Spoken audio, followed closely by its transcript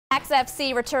Switchbacks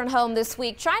FC returned home this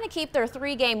week, trying to keep their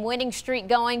three-game winning streak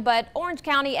going, but Orange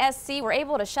County SC were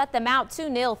able to shut them out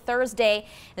 2-0 Thursday.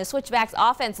 And the Switchbacks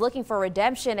offense looking for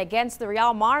redemption against the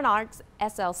Real Monarchs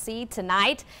SLC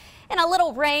tonight. In a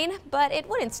little rain, but it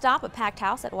wouldn't stop a packed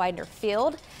house at Widener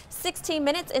Field. 16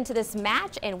 minutes into this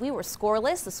match and we were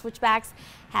scoreless. The Switchbacks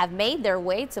have made their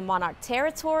way to Monarch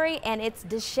territory, and it's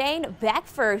Deshane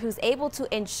Beckford who's able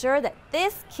to ensure that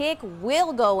this kick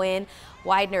will go in.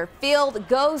 Widener Field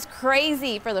goes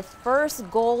crazy for the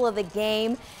first goal of the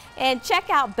game. And check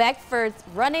out Beckford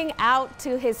running out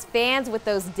to his fans with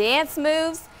those dance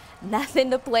moves.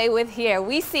 Nothing to play with here.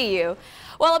 We see you.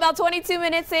 Well, about 22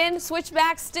 minutes in,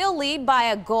 Switchbacks still lead by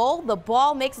a goal. The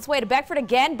ball makes its way to Beckford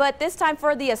again, but this time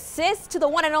for the assist to the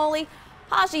one and only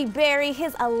Haji Berry,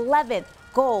 his 11th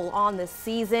goal on the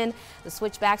season. The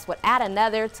Switchbacks would add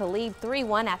another to lead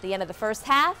 3-1 at the end of the first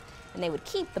half, and they would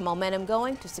keep the momentum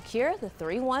going to secure the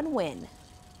 3-1 win.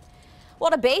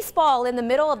 Well, to baseball in the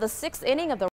middle of the 6th inning of the